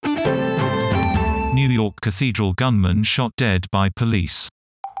New York Cathedral gunman shot dead by police.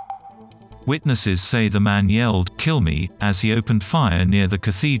 Witnesses say the man yelled, "Kill me," as he opened fire near the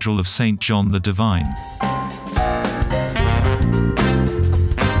Cathedral of St. John the Divine.